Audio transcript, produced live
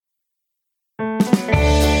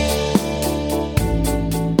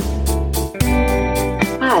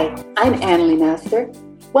I'm Annalie Master.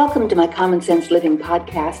 Welcome to my Common Sense Living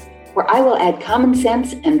podcast, where I will add common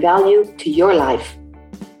sense and value to your life.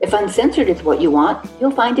 If uncensored is what you want, you'll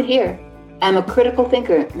find it here. I'm a critical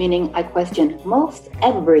thinker, meaning I question most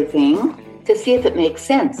everything to see if it makes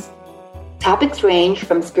sense. Topics range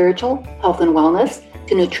from spiritual, health and wellness,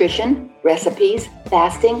 to nutrition, recipes,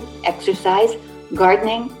 fasting, exercise,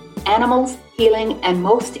 gardening, animals, healing, and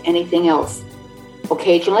most anything else.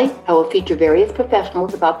 Occasionally, I will feature various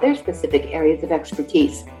professionals about their specific areas of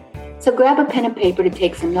expertise. So grab a pen and paper to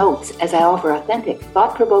take some notes as I offer authentic,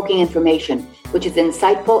 thought-provoking information, which is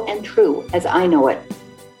insightful and true as I know it.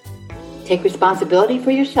 Take responsibility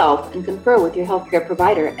for yourself and confer with your healthcare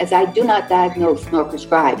provider, as I do not diagnose nor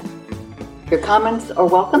prescribe. Your comments are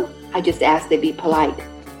welcome. I just ask they be polite.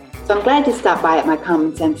 So I'm glad you stopped by at my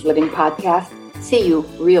Common Sense Living podcast. See you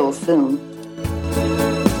real soon.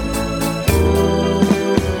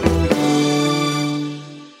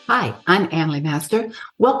 Hi, I'm Annalie Master.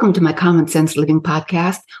 Welcome to my Common Sense Living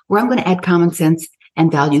podcast, where I'm going to add common sense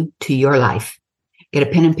and value to your life. Get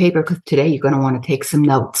a pen and paper, because today you're going to want to take some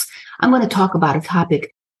notes. I'm going to talk about a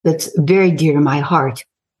topic that's very dear to my heart,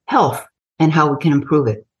 health, and how we can improve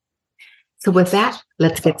it. So with that,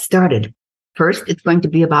 let's get started. First, it's going to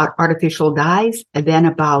be about artificial dyes, and then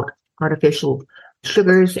about artificial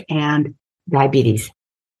sugars and diabetes.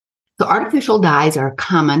 So artificial dyes are a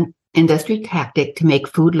common industry tactic to make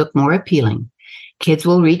food look more appealing. Kids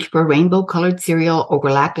will reach for rainbow-colored cereal over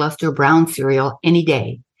lackluster brown cereal any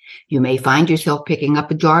day. You may find yourself picking up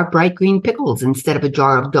a jar of bright green pickles instead of a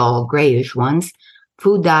jar of dull grayish ones.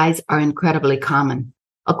 Food dyes are incredibly common.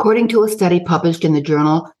 According to a study published in the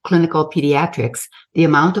journal Clinical Pediatrics, the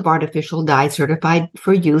amount of artificial dye certified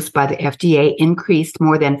for use by the FDA increased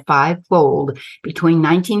more than five-fold between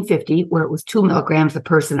 1950, where it was 2 milligrams a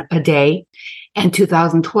person a day, and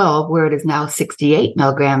 2012, where it is now 68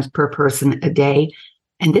 milligrams per person a day,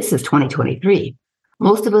 and this is 2023.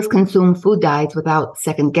 Most of us consume food dyes without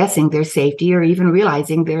second-guessing their safety or even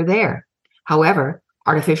realizing they're there. However,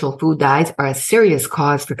 artificial food dyes are a serious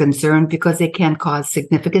cause for concern because they can cause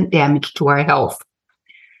significant damage to our health.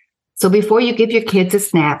 So before you give your kids a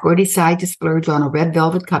snack or decide to splurge on a red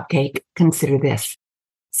velvet cupcake, consider this.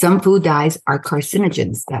 Some food dyes are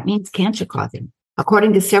carcinogens. That means cancer-causing.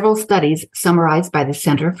 According to several studies summarized by the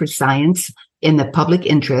Center for Science in the Public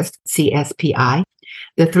Interest, CSPI,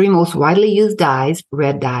 the three most widely used dyes,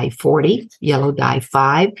 red dye 40, yellow dye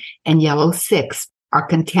 5, and yellow 6, are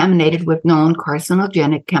contaminated with known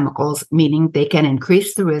carcinogenic chemicals, meaning they can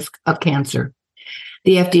increase the risk of cancer.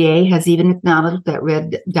 The FDA has even acknowledged that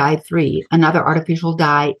red dye 3, another artificial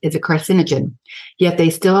dye, is a carcinogen, yet they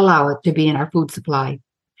still allow it to be in our food supply.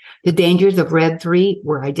 The dangers of red 3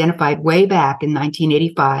 were identified way back in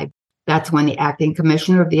 1985. That's when the acting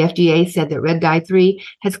commissioner of the FDA said that red dye 3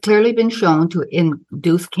 has clearly been shown to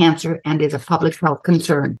induce cancer and is a public health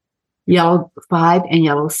concern. Yellow 5 and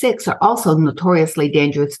yellow 6 are also notoriously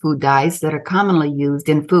dangerous food dyes that are commonly used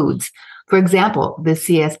in foods. For example, the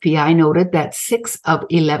CSPI noted that 6 of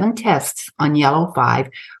 11 tests on yellow 5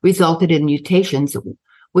 resulted in mutations,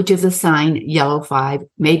 which is a sign yellow 5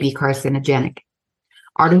 may be carcinogenic.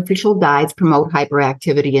 Artificial dyes promote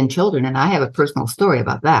hyperactivity in children, and I have a personal story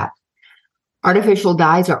about that. Artificial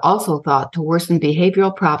dyes are also thought to worsen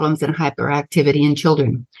behavioral problems and hyperactivity in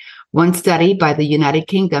children. One study by the United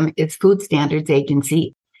Kingdom, its Food Standards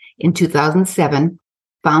Agency, in 2007,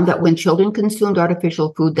 found that when children consumed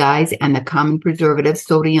artificial food dyes and the common preservative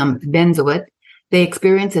sodium benzoate, they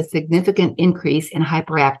experienced a significant increase in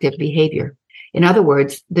hyperactive behavior. In other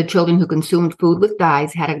words, the children who consumed food with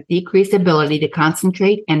dyes had a decreased ability to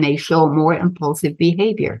concentrate, and they show more impulsive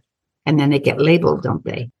behavior. And then they get labeled, don't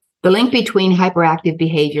they? The link between hyperactive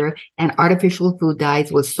behavior and artificial food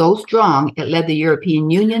dyes was so strong, it led the European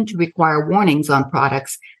Union to require warnings on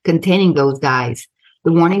products containing those dyes.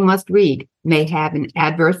 The warning must read, may have an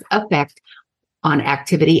adverse effect on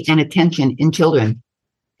activity and attention in children.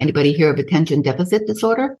 Anybody hear of attention deficit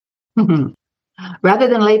disorder? Rather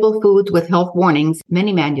than label foods with health warnings,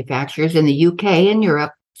 many manufacturers in the UK and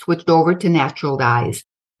Europe switched over to natural dyes.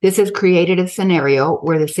 This has created a scenario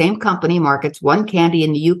where the same company markets one candy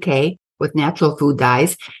in the UK with natural food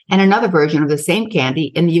dyes and another version of the same candy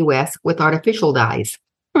in the US with artificial dyes.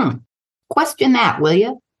 Question that, will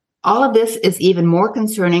you? All of this is even more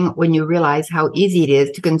concerning when you realize how easy it is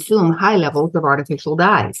to consume high levels of artificial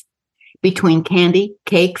dyes. Between candy,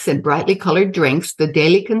 cakes, and brightly colored drinks, the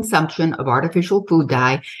daily consumption of artificial food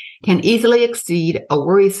dye can easily exceed a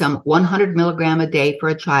worrisome 100 milligram a day for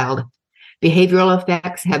a child. Behavioral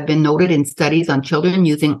effects have been noted in studies on children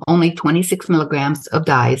using only 26 milligrams of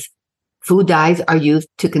dyes. Food dyes are used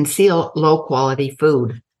to conceal low-quality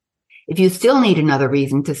food. If you still need another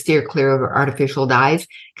reason to steer clear of artificial dyes,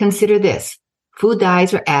 consider this. Food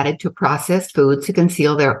dyes are added to processed foods to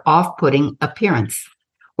conceal their off-putting appearance.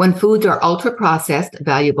 When foods are ultra-processed,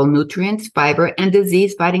 valuable nutrients, fiber, and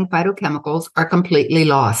disease-fighting phytochemicals are completely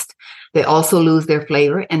lost. They also lose their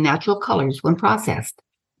flavor and natural colors when processed.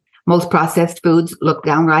 Most processed foods look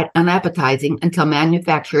downright unappetizing until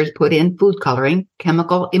manufacturers put in food coloring,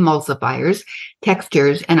 chemical emulsifiers,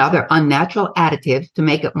 textures, and other unnatural additives to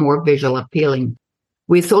make it more visually appealing.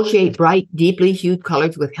 We associate bright, deeply hued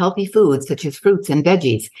colors with healthy foods such as fruits and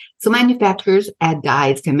veggies. So manufacturers add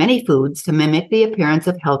dyes to many foods to mimic the appearance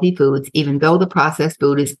of healthy foods, even though the processed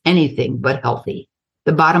food is anything but healthy.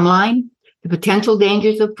 The bottom line, the potential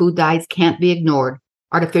dangers of food dyes can't be ignored.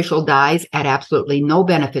 Artificial dyes add absolutely no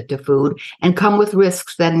benefit to food and come with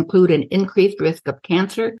risks that include an increased risk of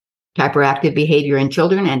cancer, hyperactive behavior in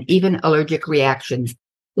children, and even allergic reactions.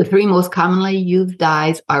 The three most commonly used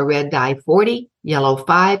dyes are red dye 40, yellow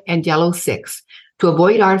 5, and yellow 6. To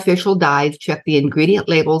avoid artificial dyes, check the ingredient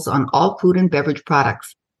labels on all food and beverage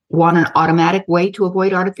products. Want an automatic way to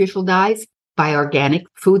avoid artificial dyes? Buy organic.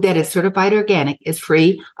 Food that is certified organic is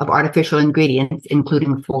free of artificial ingredients,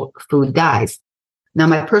 including food dyes. Now,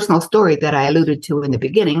 my personal story that I alluded to in the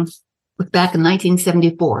beginning was back in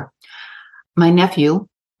 1974. My nephew,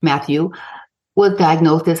 Matthew, was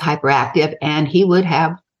diagnosed as hyperactive, and he would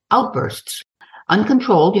have outbursts,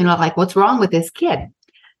 uncontrolled, like, what's wrong with this kid?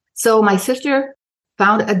 So my sister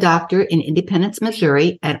found a doctor in Independence,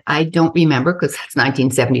 Missouri, and I don't remember because it's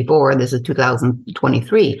 1974 and this is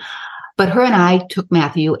 2023. But her and I took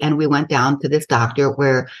Matthew and we went down to this doctor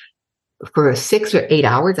where for 6 or 8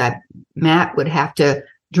 hours, Matt would have to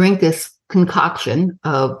drink this concoction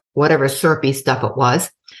of whatever syrupy stuff it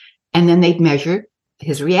was, and then they'd measure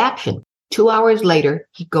his reaction. 2 hours later,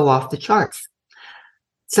 he'd go off the charts.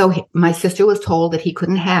 So my sister was told that he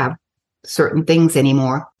couldn't have certain things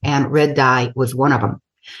anymore, and red dye was one of them.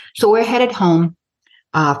 So we're headed home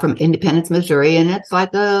from Independence, Missouri, and it's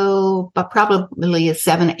like probably a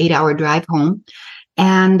 7-8 hour drive home.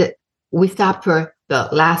 And we stopped for the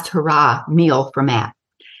last hurrah meal for Matt.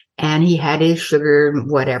 And he had his sugar,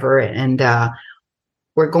 whatever, and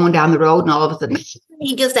we're going down the road, and all of a sudden,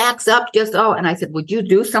 he just acts up, and I said, would you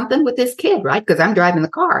do something with this kid, right? Because I'm driving the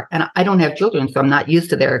car, and I don't have children, so I'm not used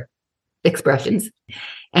to their expressions.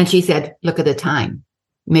 And she said, look at the time.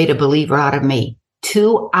 Made a believer out of me.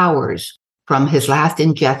 2 hours from his last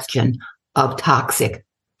ingestion of toxic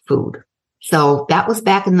food. So that was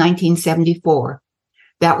back in 1974.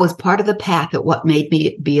 That was part of the path of what made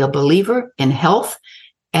me be a believer in health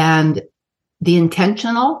and the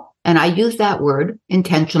intentional, and I use that word,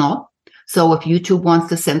 intentional. So if YouTube wants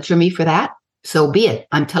to censor me for that, so be it.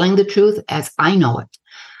 I'm telling the truth as I know it,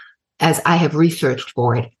 as I have researched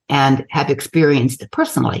for it and have experienced it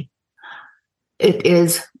personally. It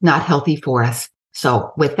is not healthy for us.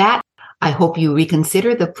 So with that, I hope you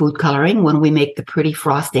reconsider the food coloring when we make the pretty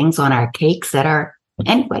frostings on our cakes that are,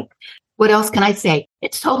 anyway, what else can I say?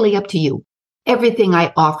 It's totally up to you. Everything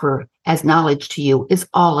I offer as knowledge to you is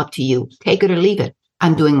all up to you. Take it or leave it.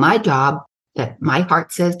 I'm doing my job that my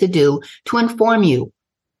heart says to do to inform you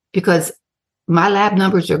because my lab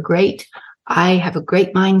numbers are great. I have a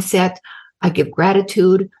great mindset. I give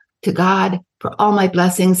gratitude to God for all my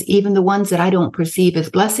blessings, even the ones that I don't perceive as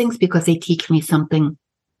blessings because they teach me something.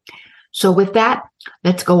 So with that,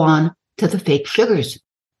 let's go on to the fake sugars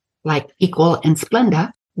like Equal and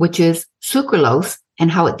Splenda, which is sucralose and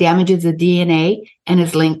how it damages the DNA and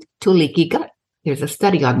is linked to leaky gut. There's a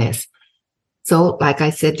study on this. So like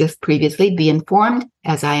I said just previously, be informed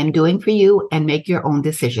as I am doing for you and make your own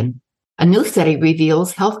decision. A new study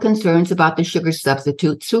reveals health concerns about the sugar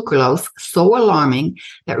substitute sucralose so alarming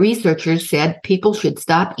that researchers said people should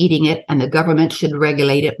stop eating it and the government should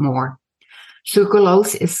regulate it more.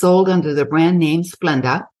 Sucralose is sold under the brand name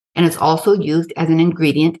Splenda and is also used as an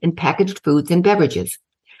ingredient in packaged foods and beverages.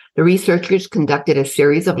 The researchers conducted a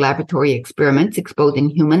series of laboratory experiments exposing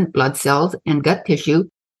human blood cells and gut tissue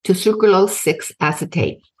to sucralose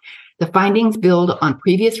 6-acetate. The findings build on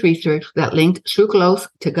previous research that linked sucralose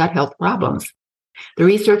to gut health problems. The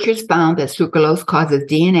researchers found that sucralose causes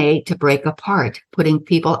DNA to break apart, putting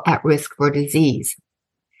people at risk for disease.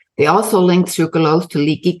 They also linked sucralose to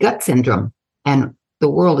leaky gut syndrome, and the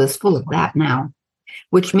world is full of that now,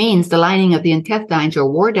 which means the lining of the intestines are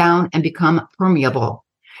wore down and become permeable.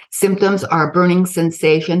 Symptoms are burning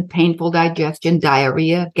sensation, painful digestion,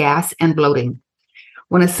 diarrhea, gas, and bloating.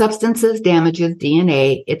 When a substance damages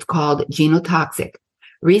DNA, it's called genotoxic.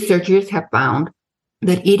 Researchers have found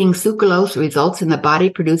that eating sucralose results in the body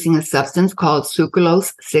producing a substance called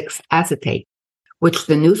sucralose 6-acetate, which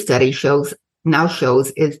the new study shows now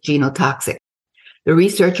shows is genotoxic. The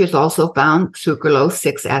researchers also found sucralose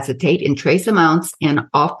 6-acetate in trace amounts in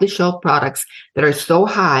off-the-shelf products that are so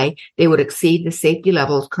high they would exceed the safety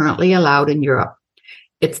levels currently allowed in Europe.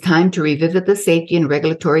 It's time to revisit the safety and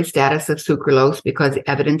regulatory status of sucralose because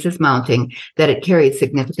evidence is mounting that it carries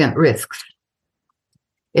significant risks.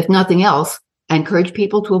 If nothing else, I encourage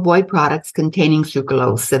people to avoid products containing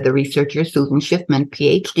sucralose, said the researcher Susan Schiffman,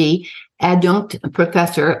 PhD, adjunct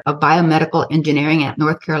professor of biomedical engineering at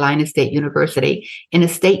North Carolina State University, in a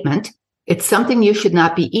statement. It's something you should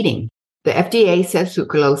not be eating. The FDA says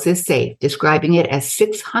sucralose is safe, describing it as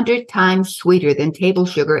 600 times sweeter than table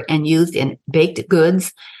sugar and used in baked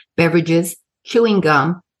goods, beverages, chewing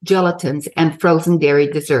gum, gelatins, and frozen dairy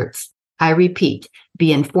desserts. I repeat,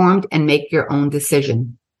 be informed and make your own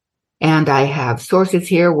decision. And I have sources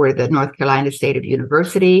here where the North Carolina State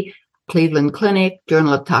University, Cleveland Clinic,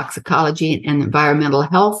 Journal of Toxicology and Environmental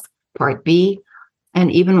Health, Part B,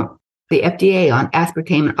 and even the FDA on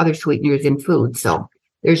aspartame and other sweeteners in food. So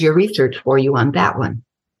there's your research for you on that one.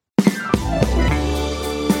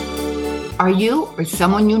 Are you or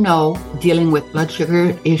someone you know dealing with blood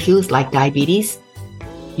sugar issues like diabetes?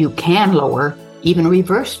 You can lower, even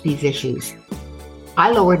reverse these issues.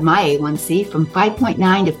 I lowered my A1C from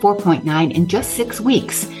 5.9 to 4.9 in just 6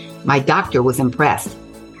 weeks. My doctor was impressed.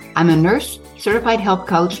 I'm a nurse, certified health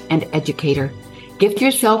coach, and educator. Gift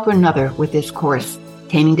yourself another with this course,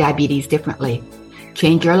 Taming Diabetes Differently.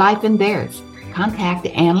 Change your life and theirs. Contact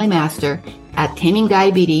Ann Lee Master at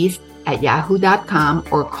tamingdiabetes@yahoo.com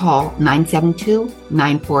or call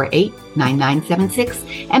 972-948-9976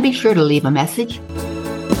 and be sure to leave a message.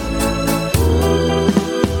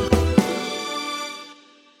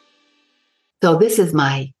 So this is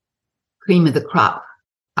my cream of the crop.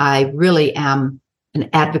 I really am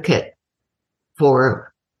an advocate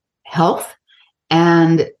for health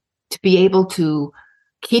and to be able to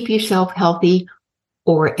keep yourself healthy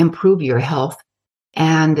or improve your health.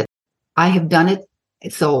 And I have done it.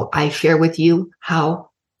 So I share with you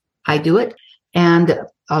how I do it. And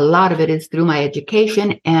a lot of it is through my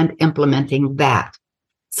education and implementing that.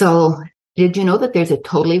 So did you know that there's a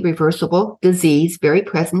totally reversible disease very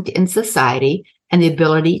present in society and the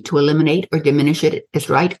ability to eliminate or diminish it is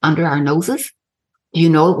right under our noses? Do you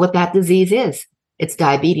know what that disease is? It's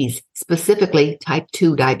diabetes, specifically type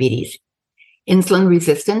 2 diabetes. Insulin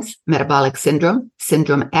resistance, metabolic syndrome,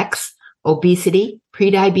 syndrome X, obesity,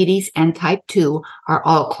 prediabetes, and type 2 are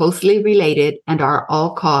all closely related and are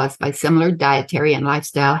all caused by similar dietary and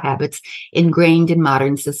lifestyle habits ingrained in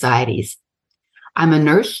modern societies. I'm a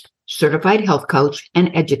nurse, certified health coach,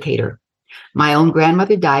 and educator. My own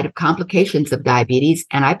grandmother died of complications of diabetes,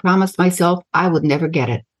 and I promised myself I would never get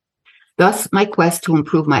it. Thus, my quest to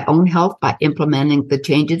improve my own health by implementing the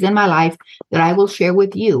changes in my life that I will share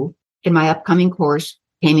with you in my upcoming course,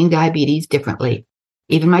 Taming Diabetes Differently.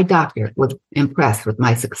 Even my doctor was impressed with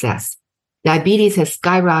my success. Diabetes has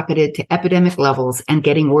skyrocketed to epidemic levels and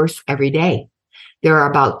getting worse every day. There are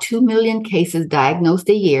about 2 million cases diagnosed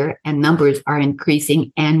a year, and numbers are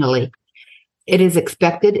increasing annually. It is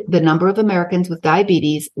expected the number of Americans with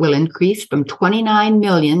diabetes will increase from 29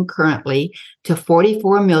 million currently to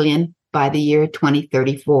 44 million by the year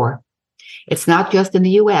 2034. It's not just in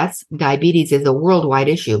the U.S. Diabetes is a worldwide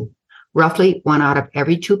issue. Roughly 1 out of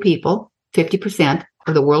every 2 people, 50%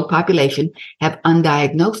 of the world population, have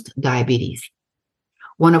undiagnosed diabetes.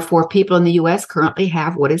 1 of 4 people in the U.S. currently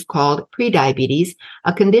have what is called prediabetes,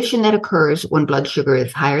 a condition that occurs when blood sugar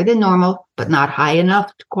is higher than normal, but not high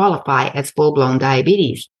enough to qualify as full-blown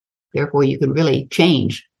diabetes. Therefore, you can really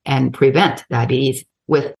change and prevent diabetes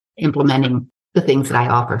with implementing the things that I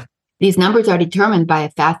offer. These numbers are determined by a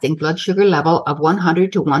fasting blood sugar level of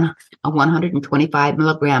 100 to 125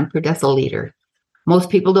 milligram per deciliter. Most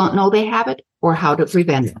people don't know they have it or how to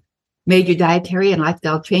prevent it. Major dietary and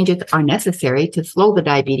lifestyle changes are necessary to slow the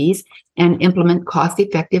diabetes and implement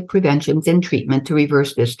cost-effective preventions and treatment to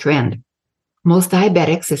reverse this trend. Most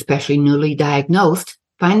diabetics, especially newly diagnosed,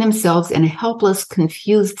 find themselves in a helpless,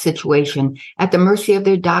 confused situation at the mercy of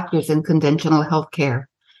their doctors and conventional health care.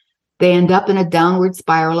 They end up in a downward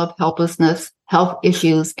spiral of helplessness, health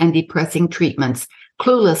issues, and depressing treatments,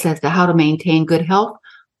 clueless as to how to maintain good health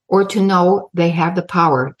or to know they have the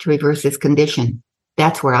power to reverse this condition.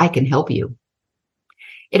 That's where I can help you.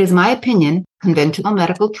 It is my opinion conventional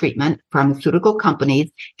medical treatment, pharmaceutical companies,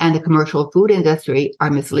 and the commercial food industry are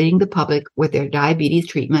misleading the public with their diabetes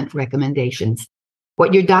treatment recommendations.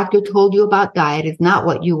 What your doctor told you about diet is not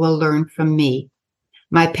what you will learn from me.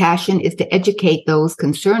 My passion is to educate those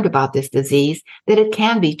concerned about this disease that it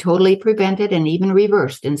can be totally prevented and even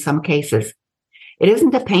reversed in some cases. It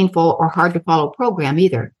isn't a painful or hard to follow program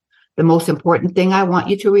either. The most important thing I want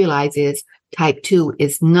you to realize is type 2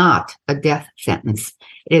 is not a death sentence.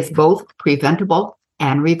 It is both preventable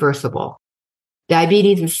and reversible.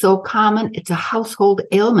 Diabetes is so common, it's a household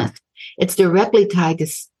ailment. It's directly tied to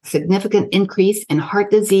significant increase in heart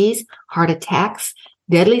disease, heart attacks,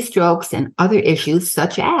 deadly strokes, and other issues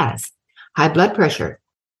such as high blood pressure,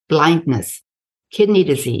 blindness, kidney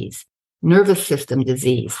disease, nervous system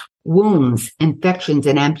disease, wounds, infections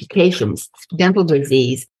and amputations, dental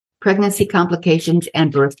disease, pregnancy complications,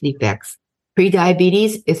 and birth defects.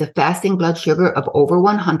 Prediabetes is a fasting blood sugar of over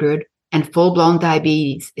 100, and full-blown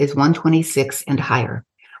diabetes is 126 and higher.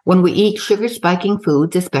 When we eat sugar-spiking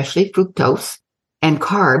foods, especially fructose and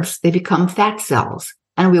carbs, they become fat cells,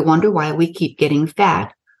 and we wonder why we keep getting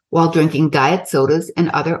fat while drinking diet sodas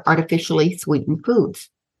and other artificially sweetened foods.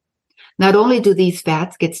 Not only do these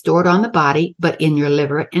fats get stored on the body, but in your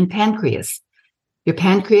liver and pancreas. Your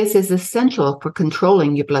pancreas is essential for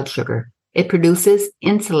controlling your blood sugar. It produces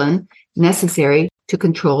insulin necessary to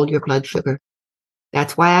control your blood sugar.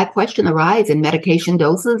 That's why I question the rise in medication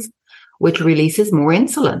doses, which releases more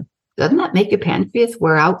insulin. Doesn't that make your pancreas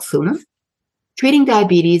wear out sooner? Treating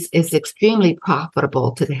diabetes is extremely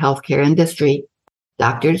profitable to the healthcare industry.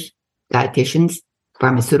 Doctors, dietitians,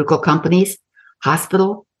 pharmaceutical companies,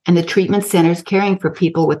 hospital, and the treatment centers caring for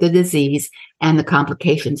people with the disease and the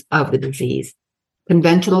complications of the disease.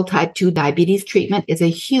 Conventional type 2 diabetes treatment is a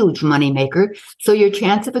huge moneymaker, so your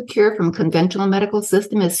chance of a cure from conventional medical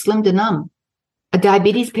system is slim to none. A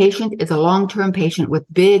diabetes patient is a long-term patient with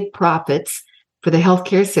big profits for the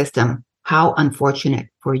healthcare system. How unfortunate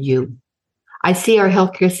for you. I see our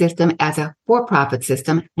healthcare system as a for-profit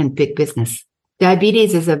system and big business.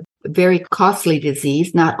 Diabetes is a very costly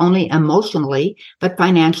disease, not only emotionally, but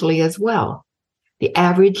financially as well. The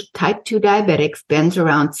average type 2 diabetic spends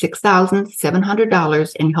around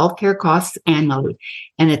 $6,700 in healthcare costs annually,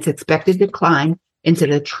 and it's expected to climb into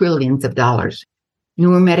the trillions of dollars.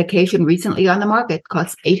 Newer medication recently on the market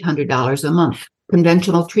costs $800 a month.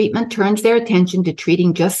 Conventional treatment turns their attention to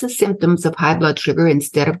treating just the symptoms of high blood sugar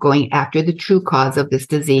instead of going after the true cause of this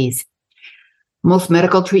disease. Most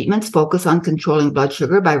medical treatments focus on controlling blood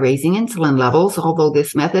sugar by raising insulin levels, although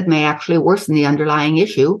this method may actually worsen the underlying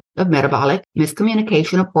issue of metabolic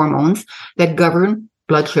miscommunication of hormones that govern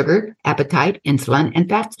blood sugar, appetite, insulin, and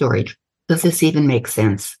fat storage. Does this even make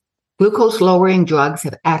sense? Glucose-lowering drugs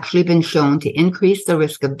have actually been shown to increase the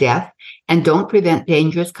risk of death and don't prevent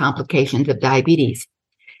dangerous complications of diabetes.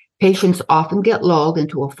 Patients often get lulled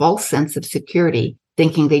into a false sense of security,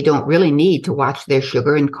 thinking they don't really need to watch their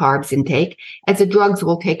sugar and carbs intake, as the drugs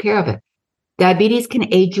will take care of it. Diabetes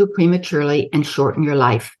can age you prematurely and shorten your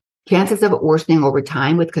life. Chances of it worsening over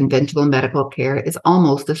time with conventional medical care is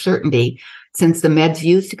almost a certainty, since the meds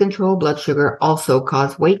used to control blood sugar also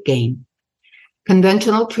cause weight gain.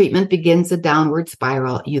 Conventional treatment begins a downward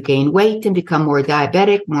spiral. You gain weight and become more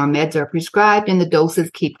diabetic, more meds are prescribed, and the doses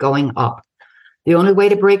keep going up. The only way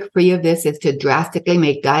to break free of this is to drastically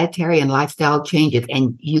make dietary and lifestyle changes,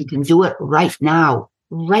 and you can do it right now.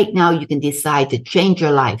 Right now, you can decide to change your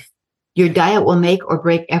life. Your diet will make or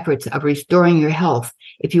break efforts of restoring your health.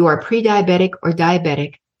 If you are pre-diabetic or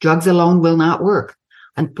diabetic, drugs alone will not work.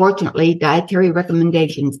 Unfortunately, dietary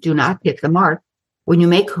recommendations do not hit the mark. When you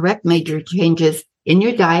make correct major changes in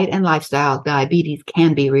your diet and lifestyle, diabetes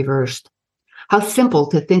can be reversed. How simple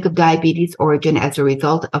to think of diabetes origin as a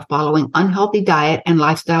result of following unhealthy diet and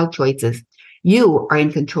lifestyle choices. You are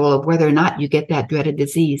in control of whether or not you get that dreaded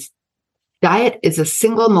disease. Diet is the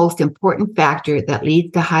single most important factor that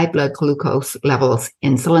leads to high blood glucose levels,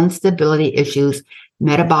 insulin stability issues,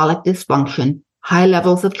 metabolic dysfunction, high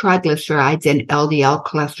levels of triglycerides, and LDL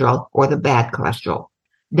cholesterol, or the bad cholesterol.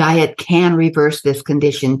 Diet can reverse this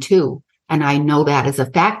condition too, and I know that as a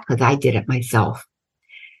fact because I did it myself.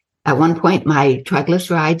 At one point, my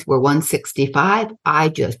triglycerides were 165. I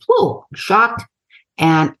just, shocked,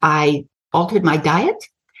 and I altered my diet.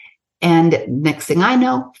 And next thing I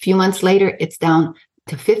know, a few months later, it's down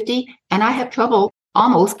to 50, and I have trouble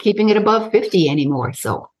almost keeping it above 50 anymore.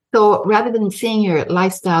 So rather than seeing your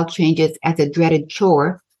lifestyle changes as a dreaded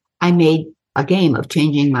chore, I made a game of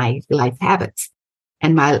changing my life habits.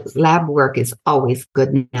 And my lab work is always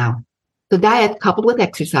good now. So diet coupled with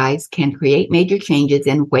exercise can create major changes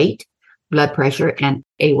in weight, blood pressure, and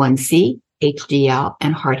A1C, HDL,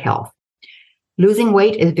 and heart health. Losing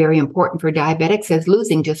weight is very important for diabetics, as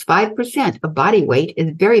losing just 5% of body weight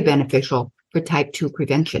is very beneficial for type 2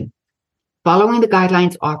 prevention. Following the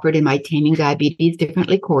guidelines offered in my Taming Diabetes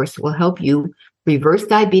Differently course will help you reverse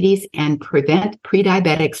diabetes and prevent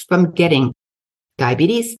prediabetics from getting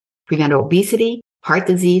diabetes, prevent obesity, heart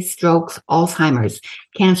disease, strokes, Alzheimer's,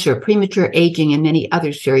 cancer, premature aging, and many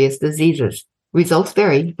other serious diseases. Results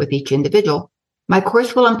vary with each individual. My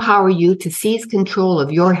course will empower you to seize control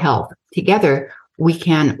of your health. Together, we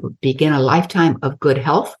can begin a lifetime of good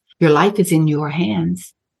health. Your life is in your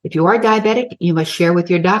hands. If you are diabetic, you must share with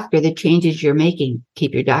your doctor the changes you're making.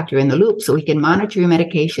 Keep your doctor in the loop so he can monitor your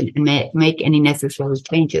medication and make any necessary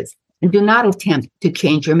changes. And do not attempt to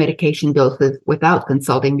change your medication doses without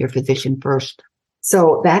consulting your physician first.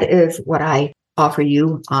 So that is what I offer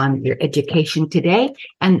you on your education today.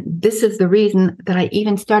 And this is the reason that I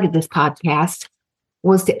even started this podcast,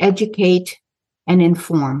 was to educate and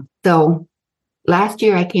inform. So last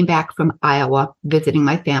year I came back from Iowa visiting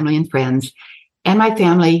my family and friends. And my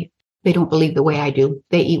family, they don't believe the way I do.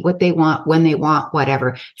 They eat what they want, when they want,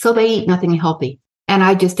 whatever. So they eat nothing healthy. And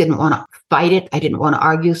I just didn't want to fight it. I didn't want to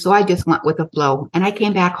argue. So I just went with the flow. And I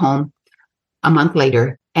came back home a month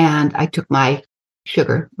later and I took my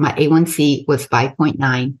sugar. My A1C was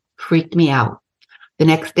 5.9, freaked me out. The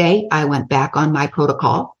next day, I went back on my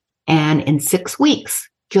protocol. And in 6 weeks,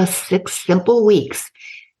 just 6 simple weeks,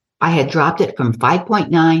 I had dropped it from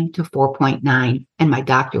 5.9 to 4.9. And my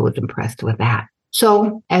doctor was impressed with that.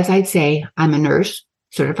 So as I say, I'm a nurse,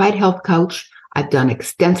 certified health coach. I've done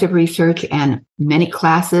extensive research and many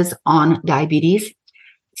classes on diabetes.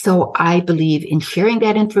 So I believe in sharing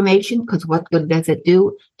that information, because what good does it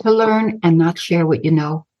do to learn and not share what you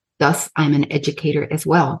know? Thus, I'm an educator as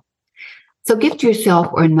well. So gift yourself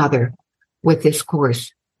or another with this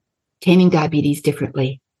course, Taming Diabetes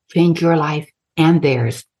Differently. Change your life and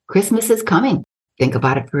theirs. Christmas is coming. Think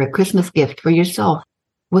about it for a Christmas gift for yourself.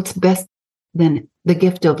 What's best than the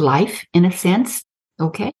gift of life, in a sense?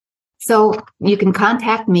 Okay. So you can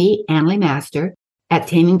contact me, Annalie Master, at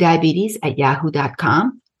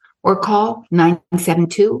tamingdiabetes@yahoo.com or call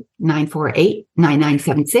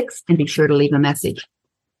 972-948-9976 and be sure to leave a message.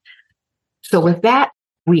 So with that,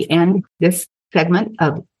 we end this segment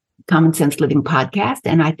of Common Sense Living podcast.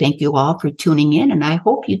 And I thank you all for tuning in. And I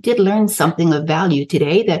hope you did learn something of value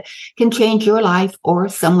today that can change your life or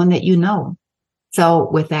someone that you know. So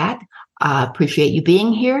with that, I appreciate you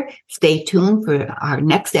being here. Stay tuned for our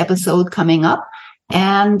next episode coming up.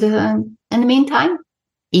 And in the meantime,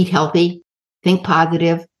 eat healthy, think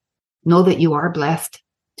positive, know that you are blessed.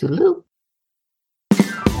 Toodaloo.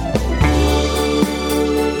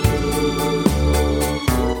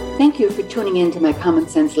 Thank you for tuning in to my Common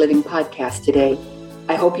Sense Living podcast today.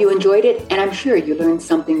 I hope you enjoyed it, and I'm sure you learned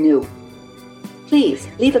something new. Please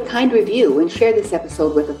leave a kind review and share this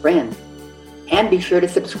episode with a friend. And be sure to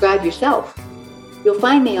subscribe yourself. You'll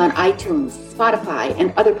find me on iTunes, Spotify,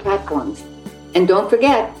 and other platforms. And don't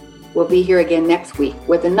forget, we'll be here again next week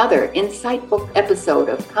with another insightful episode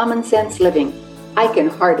of Common Sense Living. I can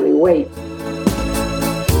hardly wait.